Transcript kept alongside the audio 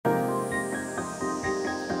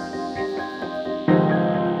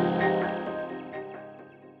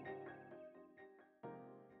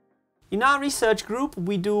In our research group,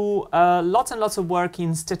 we do lots and lots of work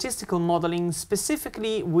in statistical modeling,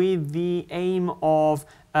 specifically with the aim of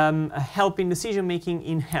helping decision-making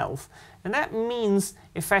in health. And that means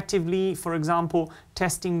effectively, for example,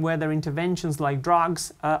 testing whether interventions like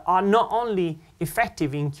drugs are not only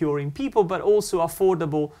effective in curing people, but also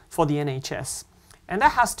affordable for the NHS. And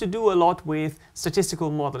that has to do a lot with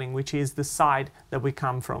statistical modeling, which is the side that we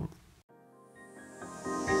come from.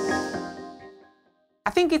 I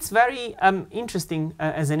think it's very interesting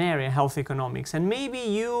as an area, health economics, and maybe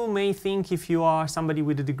you may think, if you are somebody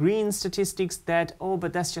with a degree in statistics, that, oh,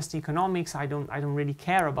 but that's just economics, I don't really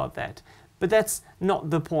care about that. But that's not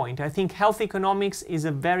the point. I think health economics is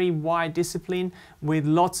a very wide discipline with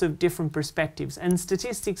lots of different perspectives, and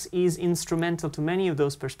statistics is instrumental to many of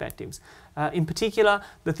those perspectives. In particular,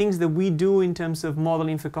 the things that we do in terms of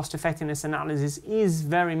modeling for cost-effectiveness analysis is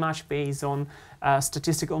very much based on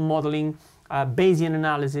statistical modeling, Bayesian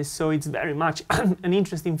analysis, so it's very much an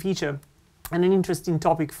interesting feature and an interesting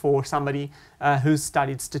topic for somebody who's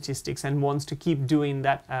studied statistics and wants to keep doing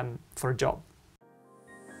that for a job.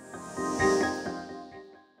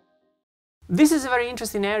 This is a very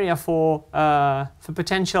interesting area for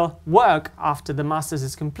potential work after the master's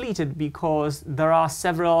is completed, because there are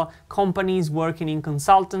several companies working in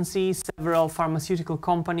consultancy, several pharmaceutical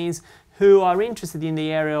companies who are interested in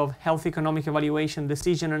the area of health economic evaluation,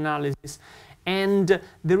 decision analysis, and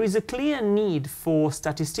there is a clear need for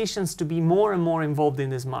statisticians to be more and more involved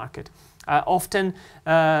in this market. Often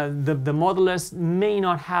the modelers may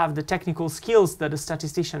not have the technical skills that a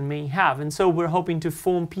statistician may have, and so we're hoping to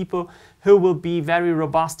form people who will be very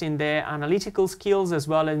robust in their analytical skills as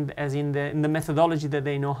well as in the methodology that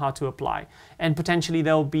they know how to apply. And potentially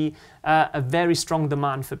there will be a very strong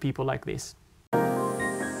demand for people like this.